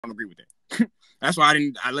don't agree with that. That's why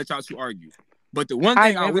I let y'all two argue. But the one I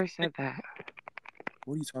thing I will never say, said that.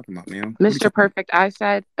 what are you talking about, man? What are you Mr. talking about? Perfect, I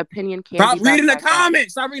said opinion can Stop be reading backed the by facts.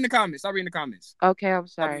 comments. Stop reading the comments. Stop reading the comments. Okay, I'm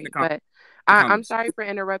Stop reading sorry, but the I'm comments. sorry for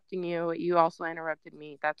interrupting you. You also interrupted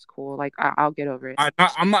me. That's cool. Like I'll get over it. I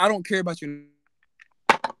don't care about you.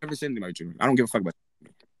 I never said anything about you. I don't give a fuck about you.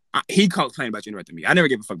 He complained about you interrupting me. I never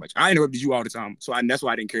gave a fuck about you. I interrupted you all the time, so that's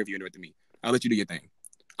why I didn't care if you interrupted me. I'll let you do your thing.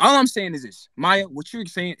 All I'm saying is this, Maya, what you're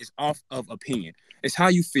saying is off of opinion. It's how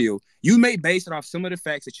you feel. You may base it off some of the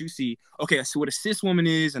facts that you see. Okay, so what a cis woman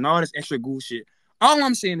is and all this extra ghoul shit. All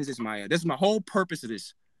I'm saying is this, Maya. This is my whole purpose of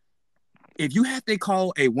this. If you have to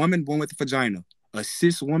call a woman born with a vagina a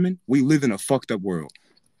cis woman, we live in a fucked up world.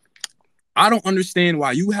 I don't understand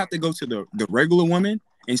why you have to go to the regular woman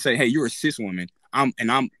and say, "Hey, you're a cis woman." I'm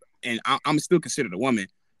still considered a woman.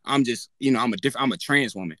 I'm just, I'm a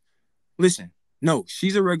trans woman. Listen, no,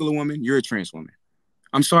 she's a regular woman. You're a trans woman.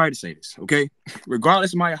 I'm sorry to say this, okay?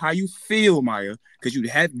 Regardless, Maya, how you feel, Maya, because you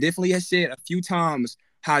have definitely have said a few times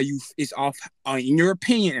how it's off in your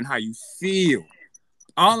opinion and how you feel.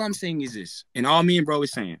 All I'm saying is this, and all me and bro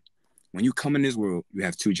is saying, when you come in this world, you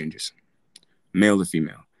have two genders, male and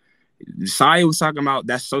female. Saya was talking about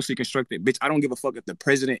that's socially constructed. Bitch, I don't give a fuck if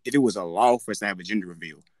it was a law for us to have a gender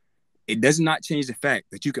reveal. It does not change the fact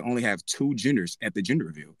that you can only have two genders at the gender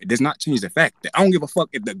reveal. It does not change the fact that I don't give a fuck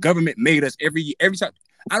if the government made us every time.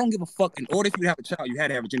 I don't give a fuck. In order for you to have a child, you had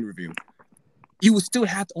to have a gender reveal. You would still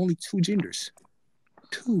have only two genders.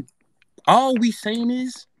 Two. All we saying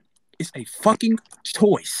is it's a fucking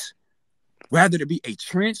choice. Whether to be a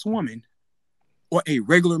trans woman or a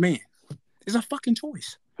regular man. It's a fucking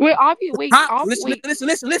choice. Wait, wait.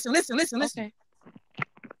 Listen. Okay.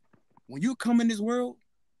 When you come in this world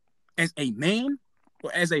as a man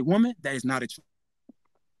or as a woman, that is not a choice.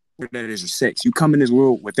 That is a sex. You come in this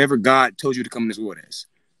world whatever God told you to come in this world as.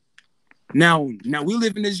 Now we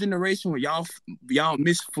live in this generation where y'all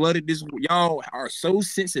misflooded this. Y'all are so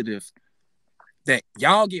sensitive that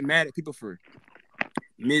y'all get mad at people for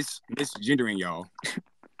misgendering y'all.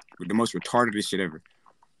 With the most retarded shit ever.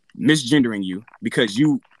 Misgendering you because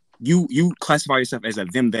you classify yourself as a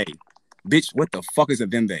them they. Bitch, what the fuck is a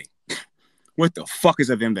them they? What the fuck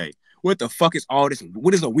is a them they? What the fuck is all this?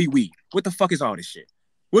 What is a we? What the fuck is all this shit?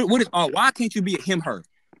 What is all? Why can't you be a him her?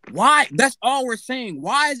 Why? That's all we're saying.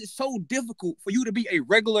 Why is it so difficult for you to be a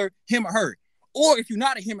regular him or her? Or if you're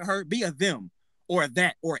not a him or her, be a them or a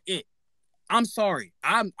that or it. I'm sorry.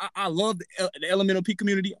 I love the elemental P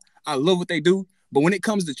community. I love what they do. But when it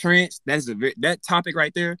comes to trans, that topic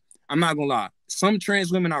right there, I'm not gonna lie. Some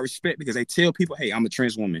trans women I respect because they tell people, "Hey, I'm a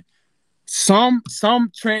trans woman." Some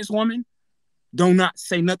trans women do not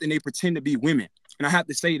say nothing. They pretend to be women, and I have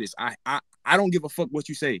to say this. I don't give a fuck what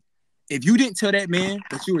you say. If you didn't tell that man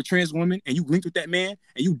that you were a trans woman and you linked with that man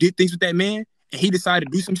and you did things with that man and he decided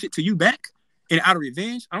to do some shit to you back and out of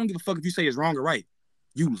revenge, I don't give a fuck if you say it's wrong or right.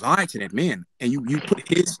 You lied to that man and you put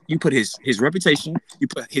his reputation, you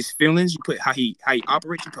put his feelings, you put how he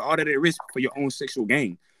operates, you put all that at risk for your own sexual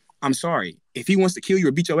gain. I'm sorry. If he wants to kill you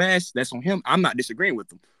or beat your ass, that's on him. I'm not disagreeing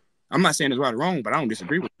with him. I'm not saying it's right or wrong, but I don't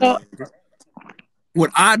disagree with him. So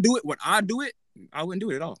Would I do it? I wouldn't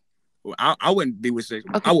do it at all. I wouldn't be with sex.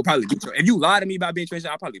 okay. I would probably beat your. If you lie to me about being trans,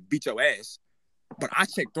 I'll probably beat your ass. But I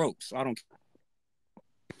check throats, so I don't.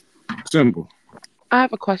 Simple. I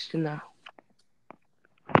have a question though.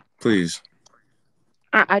 Please.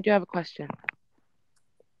 I do have a question.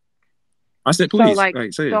 I said So please. like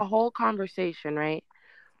Say it. the whole conversation, right?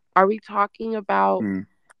 Are we talking about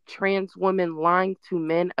trans women lying to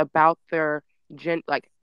men about their